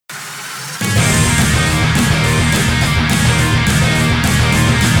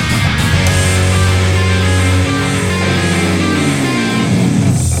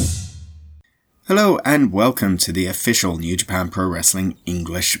Hello and welcome to the official New Japan Pro Wrestling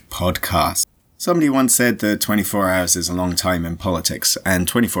English podcast. Somebody once said that 24 hours is a long time in politics and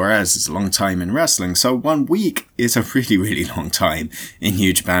 24 hours is a long time in wrestling, so 1 week is a really, really long time in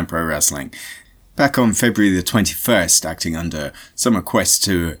New Japan Pro Wrestling. Back on February the 21st, acting under some request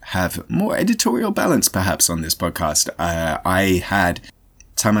to have more editorial balance perhaps on this podcast, I had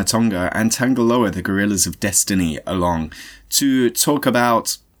Tama Tonga and Tangaloa, the Gorillas of Destiny, along to talk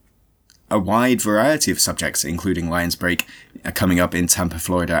about a wide variety of subjects, including Lions Break coming up in Tampa,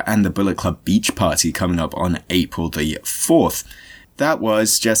 Florida, and the Bullet Club Beach Party coming up on April the 4th. That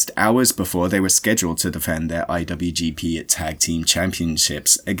was just hours before they were scheduled to defend their IWGP Tag Team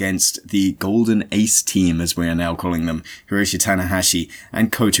Championships against the Golden Ace team, as we are now calling them, Hiroshi Tanahashi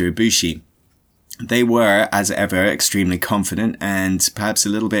and Kota Ibushi. They were, as ever, extremely confident and perhaps a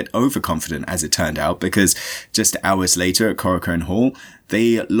little bit overconfident, as it turned out, because just hours later at Korakuen Hall,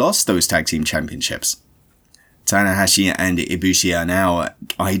 they lost those tag team championships. Tanahashi and Ibushi are now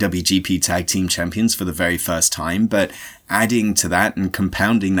IWGP Tag Team Champions for the very first time, but adding to that and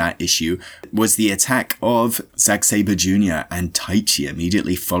compounding that issue was the attack of Zack Sabre Jr. and Taichi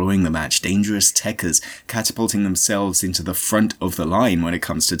immediately following the match. Dangerous Tekkers catapulting themselves into the front of the line when it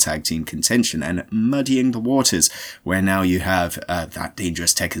comes to tag team contention and muddying the waters, where now you have that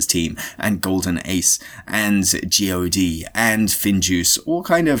Dangerous Tekkers team and Golden Ace and GOD and Finjuice all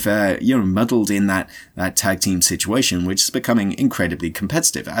kind of muddled in that tag team situation, which is becoming incredibly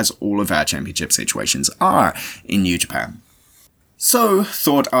competitive, as all of our championship situations are in New Japan. So,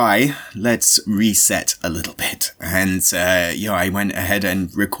 thought I, let's reset a little bit. And, I went ahead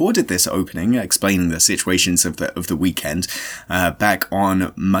and recorded this opening, explaining the situations of the weekend, back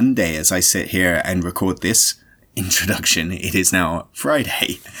on Monday as I sit here and record this introduction. It is now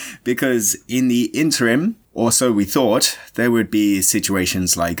Friday, because in the interim, or so we thought, there would be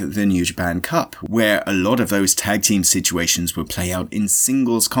situations like the New Japan Cup, where a lot of those tag team situations would play out in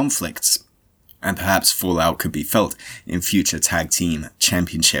singles conflicts. And perhaps fallout could be felt in future tag team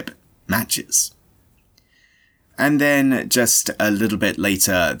championship matches. And then just a little bit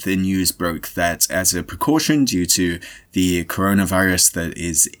later, the news broke that as a precaution due to the coronavirus that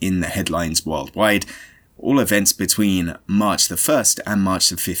is in the headlines worldwide, all events between March the 1st and March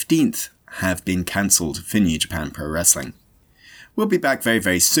the 15th have been cancelled for New Japan Pro Wrestling. We'll be back very,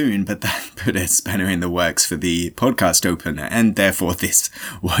 very soon, but that put a spanner in the works for the podcast opener, and therefore this,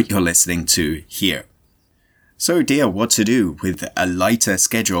 what you're listening to here. So dear, what to do with a lighter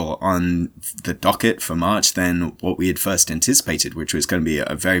schedule on the docket for March than what we had first anticipated, which was going to be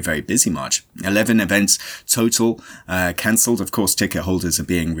a very, very busy March. 11 events total cancelled. Of course, ticket holders are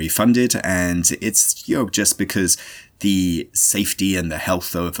being refunded, and it's just because the safety and the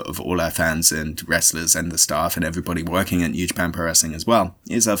health of all our fans and wrestlers and the staff and everybody working at New Japan Pro Wrestling as well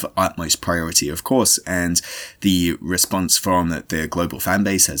is of utmost priority, of course, and the response from the global fan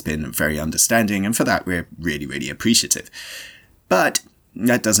base has been very understanding, and for that we're really, really appreciative. But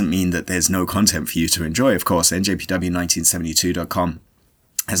that doesn't mean that there's no content for you to enjoy, of course. NJPW1972.com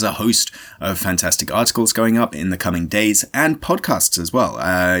has a host of fantastic articles going up in the coming days and podcasts as well.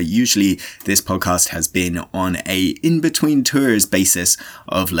 Usually this podcast has been on a in-between tours basis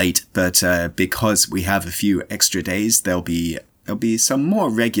of late, but because we have a few extra days, there'll be some more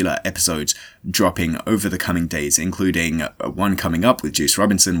regular episodes dropping over the coming days, including one coming up with Juice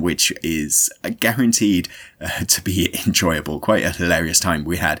Robinson, which is guaranteed to be enjoyable. Quite a hilarious time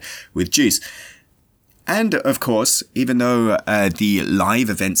we had with Juice. And, of course, even though the live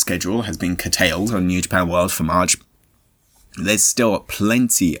event schedule has been curtailed on New Japan World for March, there's still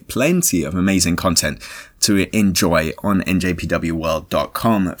plenty of amazing content to enjoy on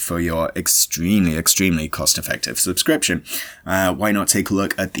njpwworld.com for your extremely cost-effective subscription. Why not take a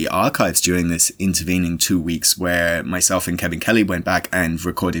look at the archives during this intervening 2 weeks where myself and Kevin Kelly went back and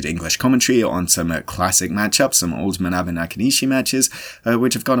recorded English commentary on some classic matchups, some old Manabu Nakanishi matches,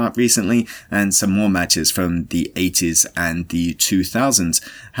 which have gone up recently, and some more matches from the 80s and the 2000s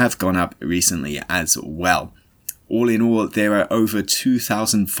have gone up recently as well. All in all, there are over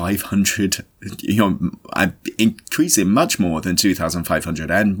 2,500, increasing much more than 2,500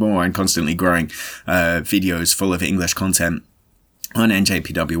 and more and constantly growing videos full of English content on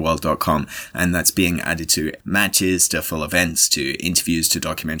njpwworld.com, and that's being added to matches, to full events, to interviews, to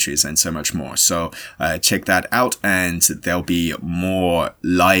documentaries, and so much more. So check that out, and there'll be more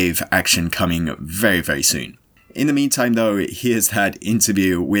live action coming very, very soon. In the meantime, though, here's that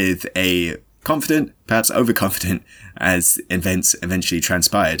interview with a confident, perhaps overconfident, as events eventually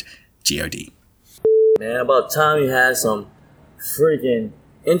transpired, GOD. Man, about time you had some freaking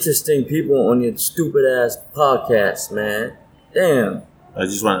interesting people on your stupid ass podcast, man. Damn. I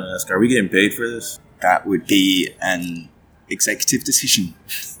just want to ask, are we getting paid for this? That would be an executive decision.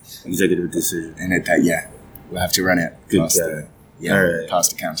 Executive decision. And we'll have to run it past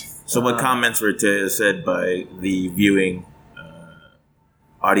the county. So what comments were said by the viewing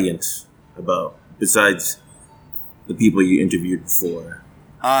audience about, besides the people you interviewed before?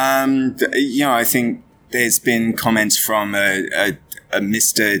 I think there's been comments from a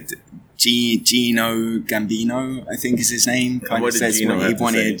Mr. Gino Gambino, I think is his name. Kind of says he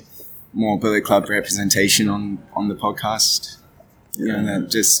wanted more Bullet Club representation on the podcast. That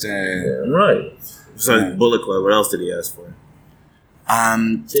just right. So Bullet Club, what else did he ask for?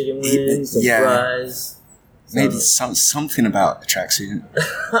 Chicken wings, some fries. Maybe something about the tracksuit.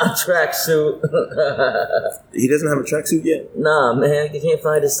 Tracksuit. He doesn't have a tracksuit yet? Nah, man, you can't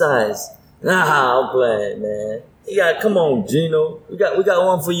find his size. Nah, I'm playing, man. Come on, Gino. We got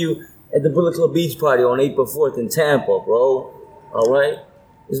one for you at the Bullet Club Beach Party on April 4th in Tampa, bro. All right?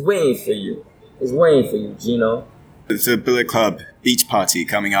 It's waiting for you. Gino. The Bullet Club Beach Party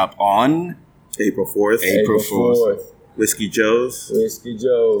coming up on April 4th. April 4th. Whiskey Joe's.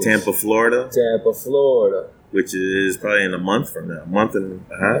 Tampa, Florida. Which is probably in a month from now. A month and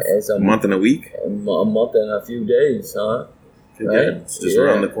a half? A month and a week? A month and a few days, huh? Right? It's just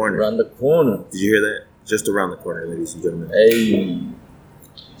around the corner. Did you hear that? Just around the corner, ladies and gentlemen. Hey.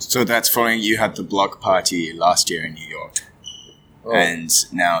 So that's following you had the block party last year in New York. Oh. And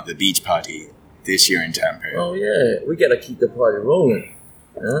now the beach party this year in Tampa. Oh, yeah. We got to keep the party rolling.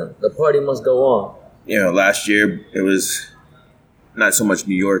 Huh? The party must go on. Last year it was not so much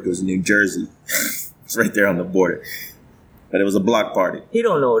New York, it was New Jersey. It's right there on the border. But it was a block party. He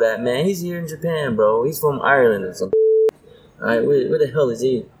don't know that, man. He's here in Japan, bro. He's from Ireland or something. All right, where the hell is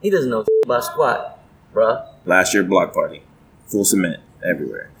he? He doesn't know about squat, bruh. Last year, block party. Full cement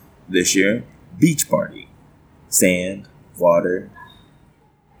everywhere. This year, beach party. Sand, water.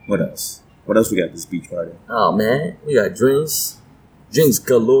 What else? What else we got this beach party? Oh, man. We got drinks. Drinks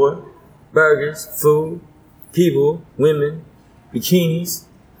galore. Burgers, food, people, women, bikinis,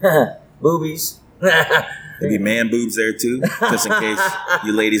 boobies. Maybe man boobs there too, just in case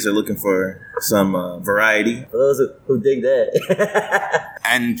you ladies are looking for some variety. For those who dig that.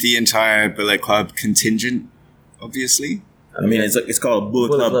 And the entire Bullet Club contingent, obviously. I mean, it's called a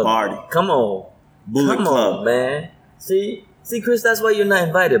Bullet Club party. Come on. Bullet Club. On, man. See, Chris, that's why you're not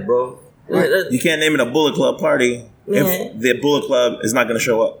invited, bro. You can't name it a Bullet Club party if the Bullet Club is not going to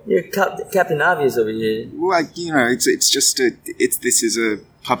show up. You're Captain Obvious over here. Well, it's just this is a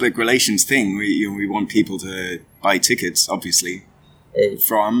public relations thing. We want people to buy tickets, obviously. Hey.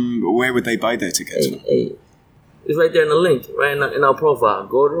 From where would they buy their tickets? Hey. It's right there in the link, right in our profile.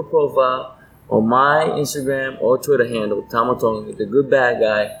 Go to the profile on my Instagram or Twitter handle, Tamatonga, the good bad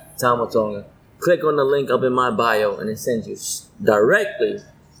guy, Tamatonga. Click on the link up in my bio, and it sends you directly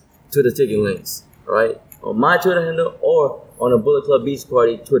to the ticket links, right? On my Twitter handle or on the Bullet Club Beach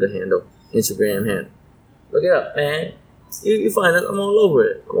Party Twitter handle, Instagram handle. Look it up, man. You find it. I'm all over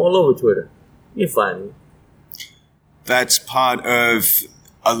it. I'm all over Twitter. You can find me. That's part of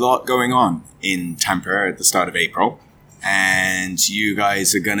a lot going on in Tampa at the start of April. And you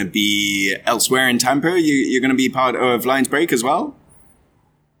guys are going to be elsewhere in Tampa. You're going to be part of Lions Break as well?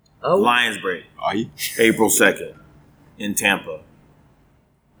 Oh. Lions Break. Are you? April 2nd in Tampa.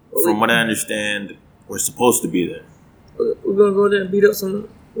 From what I understand, we're supposed to be there. We're going to go there and beat up some...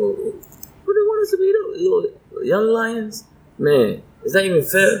 Who do they want us to beat up? Young Lions? Man, is that even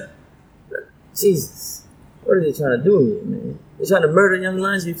fair? Jesus. What are they trying to do here, man? They're trying to murder young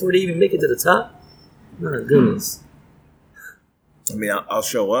Lions before they even make it to the top? My goodness. I mean, I'll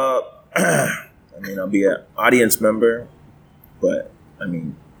show up. I mean, I'll be an audience member. But, I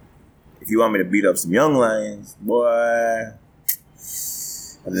mean, if you want me to beat up some young Lions, boy...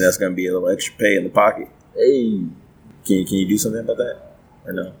 I think that's going to be a little extra pay in the pocket. Hey. Can you do something about that?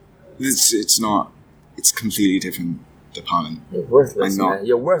 Or no? It's not. It's a completely different department. You're worthless, man.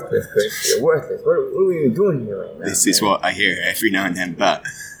 You're worthless, Chris. You're worthless. What are you doing here right now? This is what I hear every now and then, but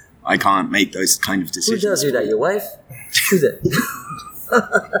I can't make those kind of decisions. Who tells you that? Your wife? Who's that?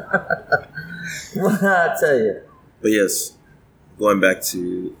 What I tell you? But yes, going back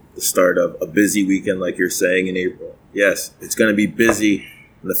to the start of a busy weekend like you're saying in April. Yes, it's going to be busy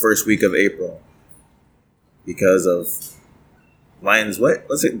in the first week of April because of Lions. What?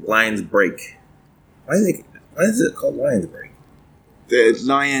 Let's say Lions Break. Why is it called Lions Break? The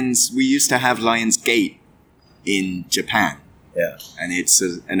Lions. We used to have Lions Gate in Japan. Yeah, and it's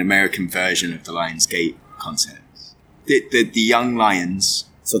an American version of the Lions Gate concept. The young lions.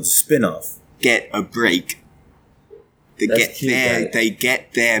 So it's a spin-off. Get a break. They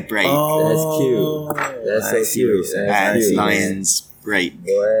get their break. Oh, that's cute. That's so cute. As lions Right.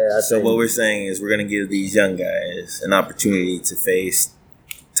 Boy, So what we're saying is we're going to give these young guys an opportunity to face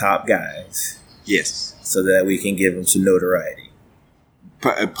top guys Yes. so that we can give them some notoriety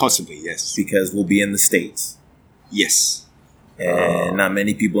Possibly, yes. because we'll be in the States. Yes. And not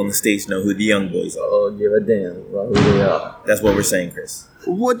many people in the States know who the young boys are. Oh, give a damn about who they are. That's what we're saying, Chris.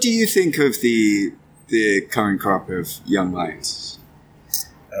 What do you think of the current crop of young lions?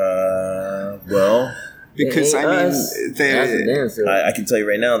 Well, Because, It ain't I mean, us. That's the they're... damn sure. I can tell you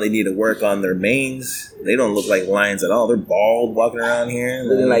right now, they need to work on their manes. They don't look like lions at all. They're bald walking around here.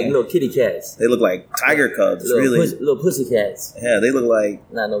 Looking like little kitty cats. They look like tiger cubs, really. Little pussy cats. Yeah, they look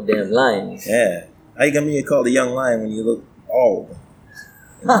like, Not no damn lions. yeah. How you gonna be called a young lion when you look bald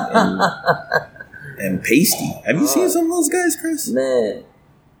and pasty? Have you seen some of those guys, Chris? Man.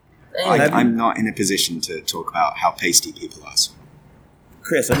 I'm not in a position to talk about how pasty people are. So.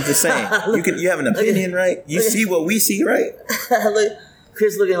 Chris, I'm just saying. You have an opinion, right? You see what we see, right? Look,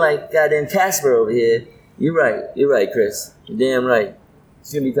 Chris looking like goddamn Casper over here. You're right, Chris. You're damn right.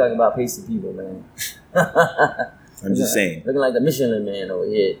 Shouldn't be talking about pasty people, man. I'm just saying. Looking like the Michelin man over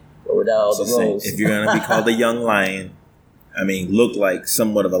here, but without all the Just saying, rolls. if you're gonna be called a young lion, I mean, look like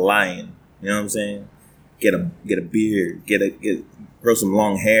somewhat of a lion. You know what I'm saying? Get a beard, grow some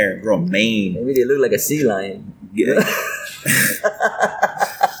long hair, grow a mane. Maybe they look like a sea lion. Get,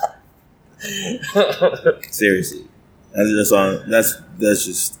 seriously, that's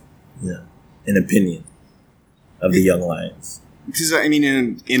just an opinion of the young lions. Because, I mean,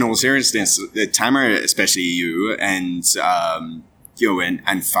 in all seriousness, Tamara, especially you, and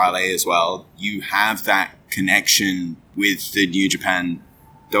and Fale as well, you have that connection with the New Japan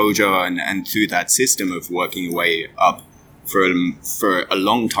dojo and through that system of working your way up for a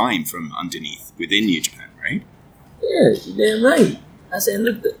long time from underneath within New Japan, right? Yeah, you're damn right. I said,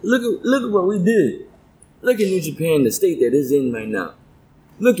 look at what we did. Look at New Japan, the state that it's in right now.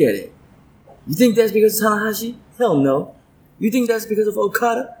 Look at it. You think that's because of Tanahashi? Hell no. You think that's because of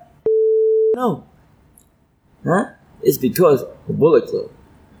Okada? No. Huh? It's because of Bullet Club.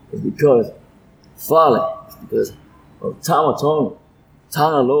 It's because of Fale. It's because of Tamatonga,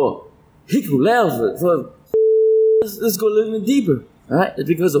 Tanaloa, Hikuleo. So let's go a little bit deeper. Alright? It's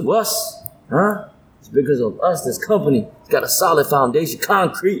because of us. Huh? It's because of us, this company. It's got a solid foundation,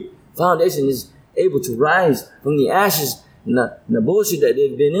 concrete foundation is able to rise from the ashes and the bullshit that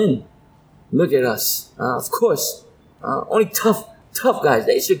they've been in. Look at us. Of course. Only tough guys.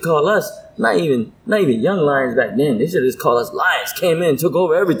 They should call us not even young lions back then. They should just call us lions. Came in, took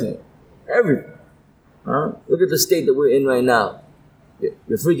over everything. Look at the state that we're in right now.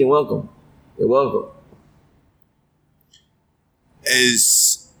 You're freaking welcome. You're welcome.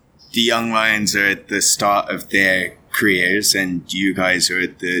 As the young lions are at the start of their careers, and you guys are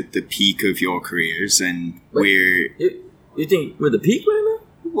at the peak of your careers, and You think we're the peak right now?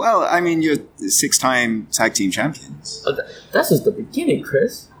 well, I mean, you're 6-time tag team champions. That's just the beginning,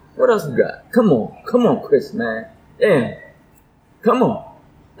 Chris. What else we got? Come on, Chris, man. Damn. Come on.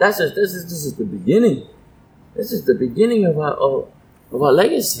 This is the beginning. This is the beginning of our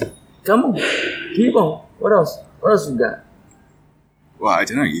legacy. Come on. Keep on. What else? What else we got? Well, I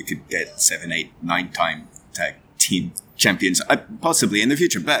don't know. You could get 7, 8, 9-time tag team champions, possibly in the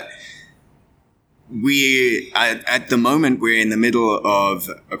future. But at the moment, we're in the middle of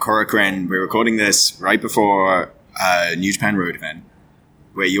a Korakuen. We're recording this right before New Japan Road event,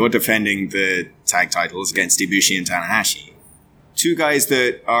 where you're defending the tag titles against Ibushi and Tanahashi. Two guys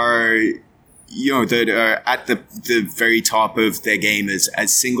that are, that are at the very top of their game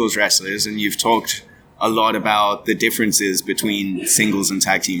as singles wrestlers, and you've talked a lot about the differences between singles and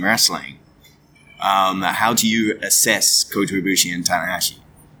tag team wrestling. How do you assess Kota Ibushi and Tanahashi?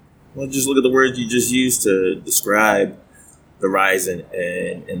 Well, just look at the words you just used to describe the rise and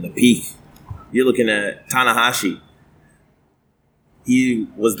the peak. You're looking at Tanahashi. He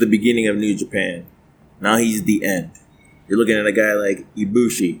was the beginning of New Japan. Now he's the end. You're looking at a guy like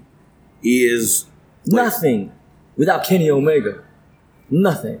Ibushi. He is Nothing without Kenny Omega.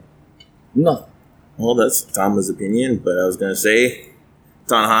 Nothing. Well, that's Tama's opinion, but I was going to say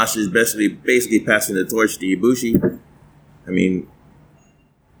Tanahashi is basically passing the torch to Ibushi. I mean,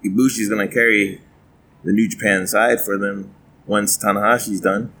 Ibushi's going to carry the New Japan side for them once Tanahashi's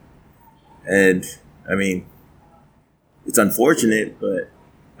done. And, I mean, it's unfortunate, but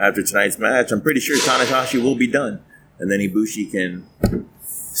after tonight's match, I'm pretty sure Tanahashi will be done. And then Ibushi can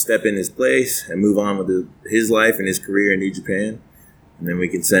step in his place and move on with his life and his career in New Japan. And then we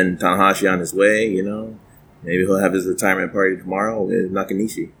can send Tanahashi on his way, Maybe he'll have his retirement party tomorrow with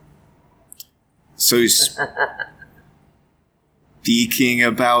Nakanishi. So Speaking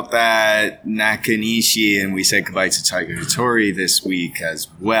about that, Nakanishi, and we said goodbye to Tiger Hattori this week as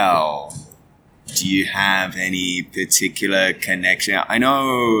well. Do you have any particular connection? I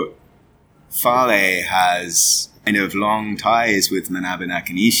know Fale has kind of long ties with Manabu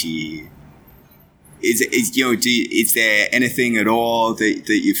Nakanishi. Is there anything at all that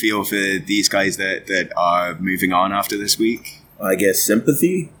you feel for these guys that are moving on after this week? I guess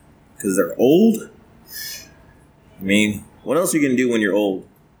sympathy, because they're old. I mean, what else are you going to do when you're old?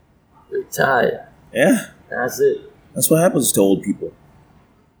 Retire. Yeah. That's it. That's what happens to old people.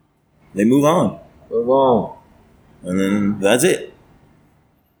 They move on. Move on. And then that's it.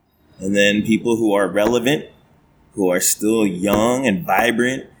 And then people who are relevant, who are still young and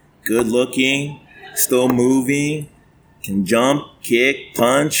vibrant, good looking, still moving, can jump, kick,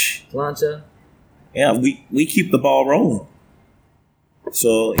 punch. Plancha. Yeah, we keep the ball rolling.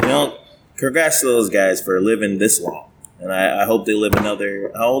 So, congrats to those guys for living this long. And I hope they live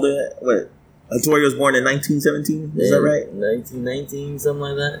another, how old are they? What? Hattori was born in 1917, is that right? 1919, something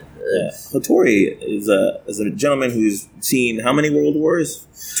like that. Yeah. Hattori is a gentleman who's seen how many world wars?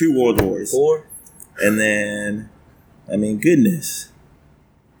 2 world wars. 4. And then, I mean, goodness.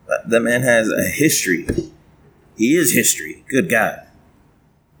 That man has a history. He is history. Good God.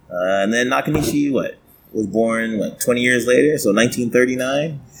 And then Nakanishi, was born, 20 years later? So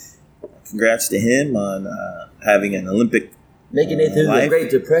 1939. Congrats to him on having an Olympic Making it through the Great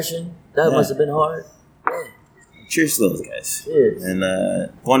Depression. That must have been hard. Cheers to those guys. Cheers. And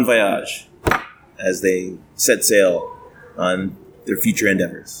bon voyage as they set sail on their future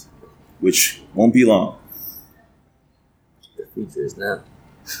endeavors, which won't be long. The future is now.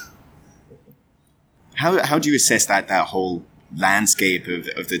 How do you assess that whole landscape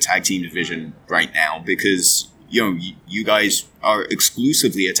of the tag team division right now? Because, you guys are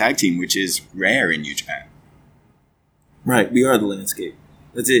exclusively a tag team, which is rare in New Japan. Right, we are the landscape.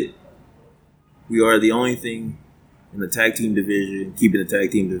 That's it. We are the only thing in the tag team division, keeping the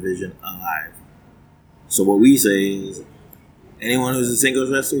tag team division alive. So what we say is, anyone who's a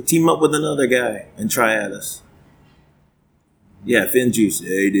singles wrestler, team up with another guy and try at us. Yeah, Finn Juice,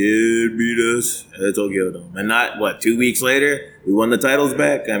 they did beat us at Tokyo Dome. And not, 2 weeks later, we won the titles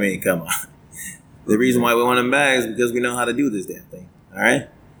back? I mean, come on. The reason why we won them back is because we know how to do this damn thing. All right?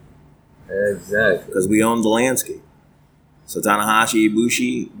 Exactly. Because we own the landscape. So Tanahashi,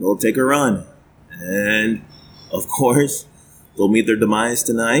 Ibushi will take a run. And, of course, they'll meet their demise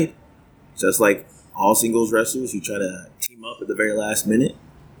tonight. Just like all singles wrestlers who try to team up at the very last minute.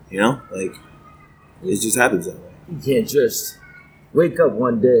 It just happens that way. You can't just wake up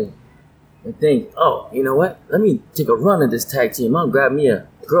one day and think, oh, you know what? Let me take a run at this tag team. I'll grab me a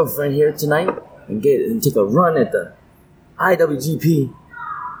girlfriend here tonight and take a run at the IWGP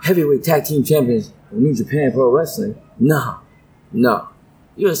Heavyweight Tag Team Champions of New Japan Pro Wrestling. No.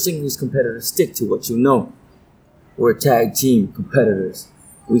 You're a singles competitor. Stick to what you know. We're tag team competitors.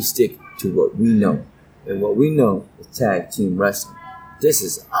 We stick to what we know. And what we know is tag team wrestling. This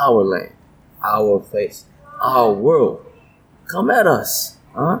is our lane, our place, our world. Come at us,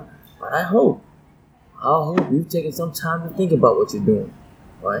 huh? But I hope you've taken some time to think about what you're doing,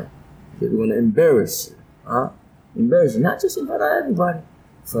 right? Because we're going to embarrass you, huh? Embarrass you, not just in front of everybody.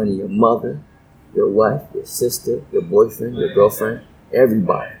 In front of your mother, your wife, your sister, your boyfriend, your girlfriend,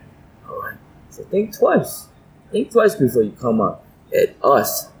 everybody, all right? So think twice. Think twice before you come up at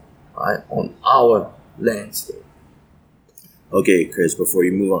us, all right, on our landscape. Okay, Chris, before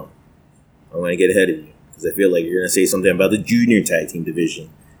you move on, I want to get ahead of you. Because I feel like you're going to say something about the junior tag team division.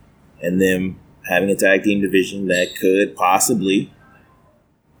 And them having a tag team division that could possibly,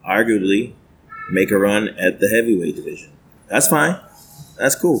 arguably, make a run at the heavyweight division. That's fine.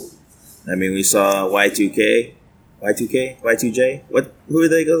 That's cool. I mean, we saw Y2J. Who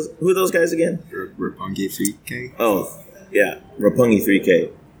are those guys again? Roppongi 3K? Oh, yeah. Roppongi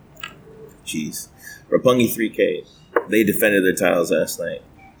 3K. Jeez. Roppongi 3K. They defended their titles last night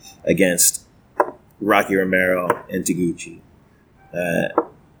against Rocky Romero and Taguchi.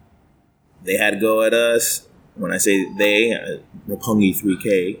 They had to go at us. When I say they, Roppongi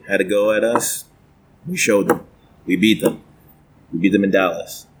 3K had to go at us. We showed them. We beat them. We beat them in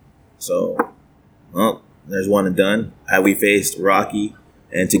Dallas. So, well, there's one and done. Have we faced Rocky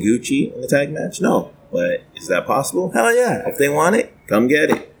and Taguchi in the tag match? No. But is that possible? Hell yeah. If they want it, come get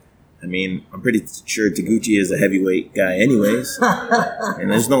it. I mean, I'm pretty sure Taguchi is a heavyweight guy anyways.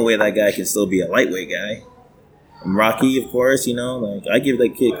 And there's no way that guy can still be a lightweight guy. And Rocky, of course, I give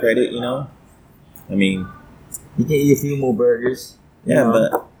that kid credit, I mean... He can eat a few more burgers. Yeah,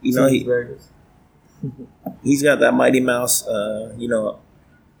 but, burgers. He's got that Mighty Mouse,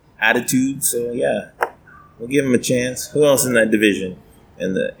 attitude, so yeah. We'll give him a chance. Who else in that division?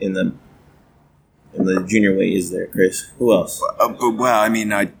 In the junior weight is there, Chris? Who else? Well, I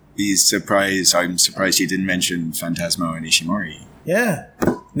mean, I'd be surprised. I'm surprised you didn't mention Phantasmo and Ishimori. Yeah,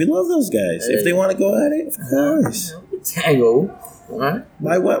 we love those guys. If they want to go at it, of course. Tango, right?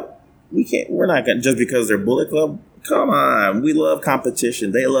 Why what? We can't. We're not gonna just because they're Bullet Club. Come on, we love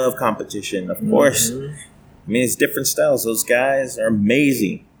competition. They love competition, of course. I mean, it's different styles. Those guys are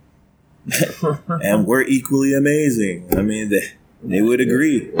amazing, and we're equally amazing. I mean, they would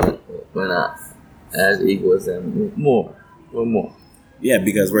agree. We're not as equal as them. More. We're more. Yeah,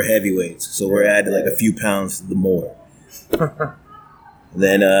 because we're heavyweights, so we're adding like a few pounds to the more.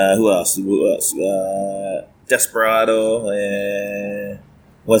 Then who else? Desperado and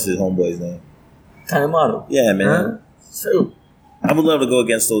what's his homeboy's name? Tanemaru. Yeah, man. Huh? True. I would love to go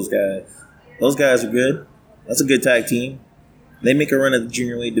against those guys. Those guys are good. That's a good tag team. They make a run at the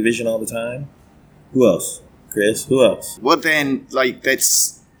junior weight division all the time. Who else? Chris? Who else? Well, then, like,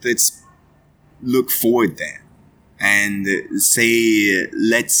 let's look forward then. And say,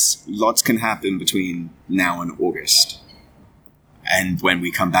 lots can happen between now and August. And when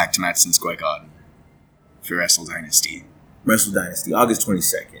we come back to Madison Square Garden for Wrestle Dynasty. Wrestle Dynasty, August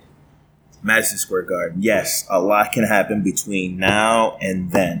 22nd. Madison Square Garden. Yes, a lot can happen between now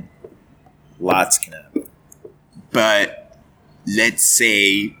and then. Lots can happen. But let's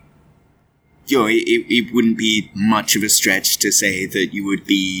say, it wouldn't be much of a stretch to say that you would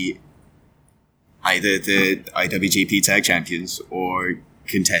be either the IWGP Tag Champions or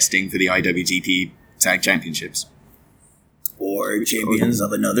contesting for the IWGP Tag Championships. Or champions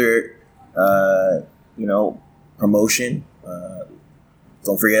of another, promotion.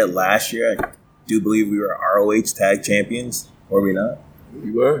 Don't forget, last year, I do believe we were ROH Tag Champions. Were we not?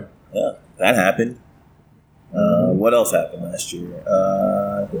 We were. Yeah, that happened. What else happened last year?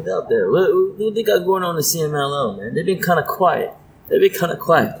 Who's out there? What they got going on in CMLL, man? They've been kind of quiet.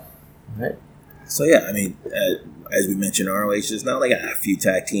 Right? So, yeah, I mean, as we mentioned, ROH is not like a few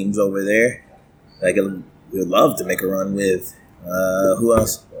tag teams over there. Like, we would love to make a run with, who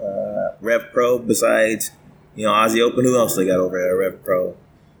else? Rev Pro, besides, Aussie Open. Who else they got over there, Rev Pro?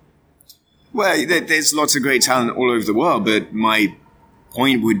 Well, there's lots of great talent all over the world, but my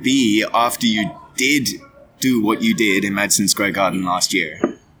point would be, after you did do what you did in Madison Square Garden last year,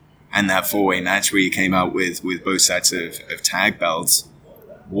 and that four-way match where you came out with both sets of tag belts,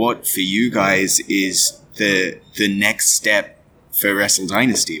 what for you guys is the next step for Wrestle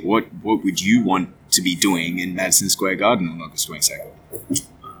Dynasty? What would you want to be doing in Madison Square Garden on August 22nd?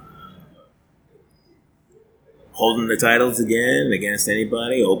 Holding the titles again against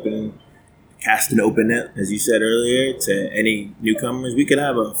anybody, cast an open net, as you said earlier, to any newcomers. We could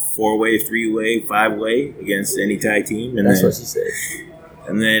have a 4-way, 3-way, 5-way against any tag team. And That's what she said.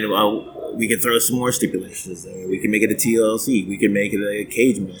 And then we can throw some more stipulations there. We can make it a TLC. We can make it a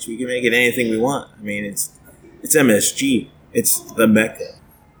cage match. We can make it anything we want. I mean, it's MSG. It's the Mecca.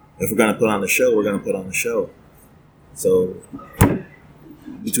 If we're going to put on the show, we're going to put on the show. So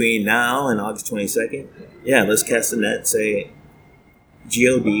between now and August 22nd, yeah, let's cast the net. Say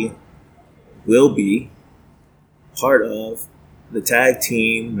GOD will be part of the tag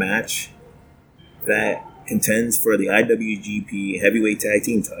team match that contends for the IWGP Heavyweight Tag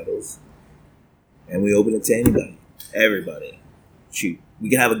Team titles, and we open it to anybody, everybody. Shoot, we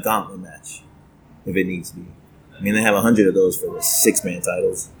can have a gauntlet match if it needs to be. I mean, they have 100 of those for the 6-man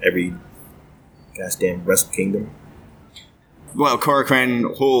titles every goddamn Wrestle Kingdom. Well,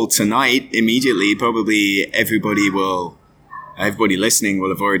 Korakuen Hall tonight, immediately, probably everybody listening will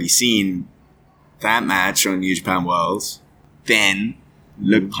have already seen that match on New Japan World. Then,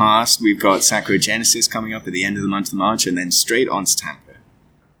 look past, we've got Sakura Genesis coming up at the end of the month of March, and then straight on to Tampa.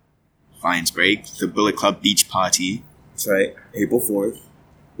 Lions Break, the Bullet Club Beach Party. That's right, April 4th,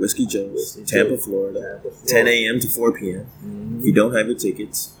 Whiskey Joe's, Tampa, Florida, 10 a.m. to 4 p.m. If you don't have your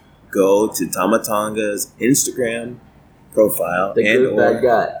tickets, go to Tamatonga's Instagram profile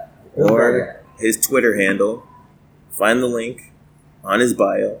or his Twitter handle. Find the link on his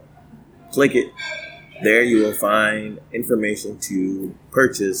bio. Click it. There you will find information to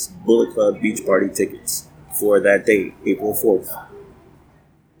purchase Bullet Club Beach Party tickets for that date, April 4th.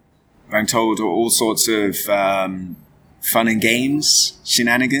 I'm told all sorts of fun and games,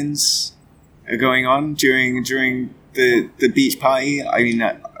 shenanigans are going on during the beach party. I mean,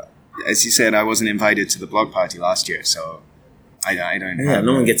 as you said, I wasn't invited to the block party last year, so I don't know. Yeah,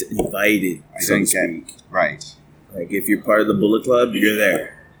 no one gets invited, so to speak. Right. Like, if you're part of the Bullet Club, you're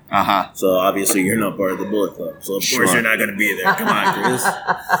there. Uh-huh. So, obviously, you're not part of the Bullet Club. So, of course, you're not going to be there. Come on, Chris.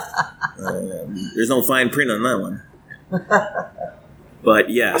 There's no fine print on that one. But,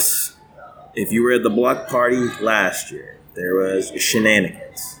 yes, if you were at the block party last year, there was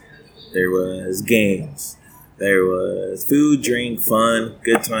shenanigans. There was games. There was food, drink, fun,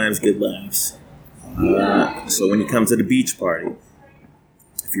 good times, good laughs. So when you come to the beach party,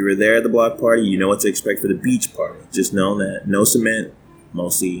 if you were there at the block party, you know what to expect for the beach party. Just know that no cement,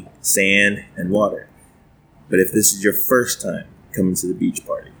 mostly sand and water. But if this is your first time coming to the beach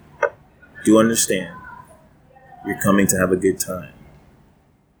party, do understand you're coming to have a good time.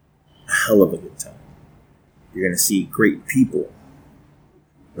 A hell of a good time. You're going to see great people.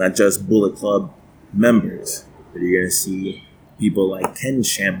 Not just Bullet Club members, but you're going to see people like Ken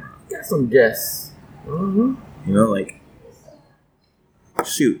Shamrock. Got some guests. Mm-hmm. You know, like,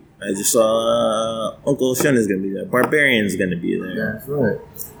 shoot, I just saw Uncle Shun is going to be there. Barbarian's going to be there. That's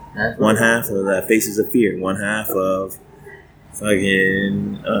right. One half of that Faces of Fear. One half of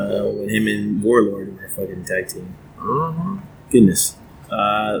fucking when him and Warlord were fucking tag team. Mm-hmm. Goodness.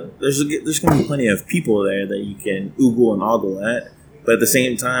 There's going to be plenty of people there that you can oogle and ogle at. But at the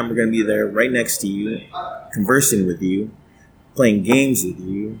same time, we're going to be there right next to you, conversing with you, playing games with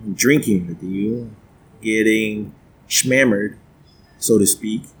you, drinking with you, getting schmammered, so to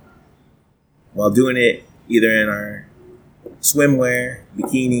speak, while doing it either in our swimwear,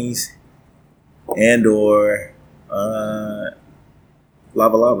 bikinis, and or lava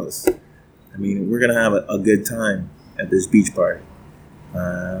lavas. I mean, we're going to have a good time at this beach party.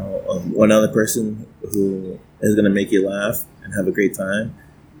 One other person who is going to make you laugh and have a great time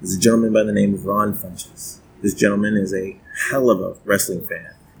is a gentleman by the name of Ron Funches. This gentleman is a hell of a wrestling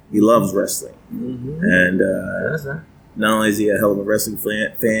fan. He loves wrestling. Mm-hmm. And not only is he a hell of a wrestling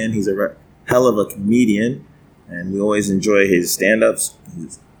fan, he's a hell of a comedian. And we always enjoy his stand-ups.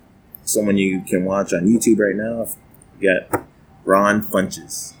 He's someone you can watch on YouTube right now. You got Ron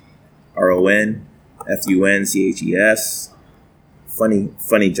Funches. RONFUNCHES.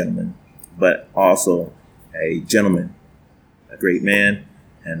 Funny gentleman, but also a gentleman, a great man.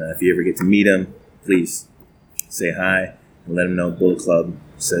 And if you ever get to meet him, please say hi and let him know Bullet Club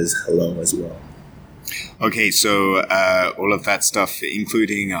says hello as well. Okay, so all of that stuff,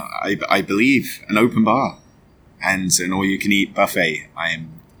 including, I believe, an open bar and an all-you-can-eat buffet.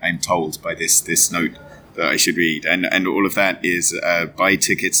 I'm told by this note that I should read, and all of that is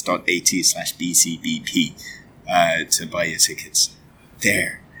buytickets.at/bcbp to buy your tickets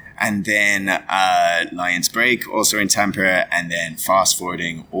there. And then Lions Break, also in Tampere, and then fast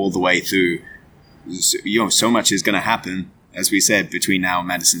forwarding all the way through. So much is going to happen, as we said, between now and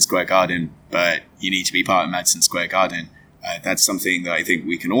Madison Square Garden, but you need to be part of Madison Square Garden. That's something that I think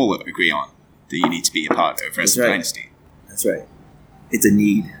we can all agree on, that you need to be a part of Wrestling Dynasty. That's right. It's a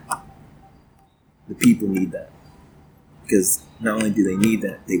need. The people need that. Because not only do they need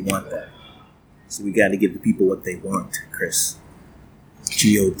that, they want that. So we got to give the people what they want, Chris.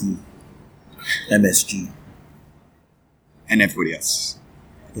 GOD, MSG, and everybody else.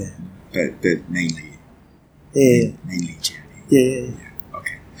 Yeah. But mainly. Yeah. Mainly Jerry. Yeah.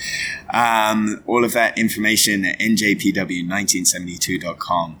 Okay. All of that information at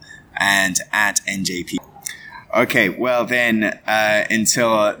njpw1972.com and at njp. Okay, well then,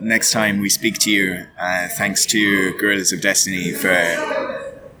 until next time we speak to you, thanks to Gorillas of Destiny for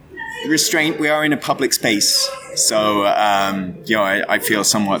restraint. We are in a public space, so I feel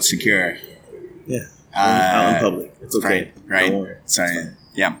somewhat secure. Yeah, out in public. It's okay. Right. Don't worry. So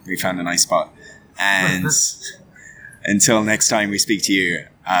yeah, we found a nice spot. And until next time we speak to you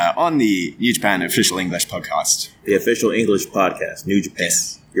on the New Japan Official English Podcast, the official English podcast, New Japan.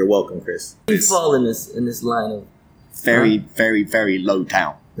 Yes. You're welcome, Chris. You fall in this line of very, very, very low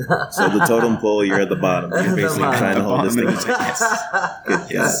down. So the totem pole, you're at the bottom. You're basically trying to hold this thing. Yes. Good.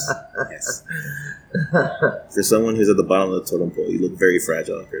 Yes. For someone who's at the bottom of the totem pole, you look very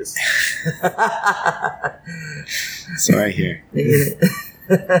fragile, Chris. So right here.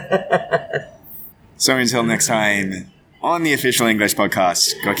 So until next time, on the Official English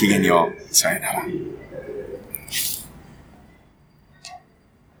Podcast, Gokigenyo. Sayonara.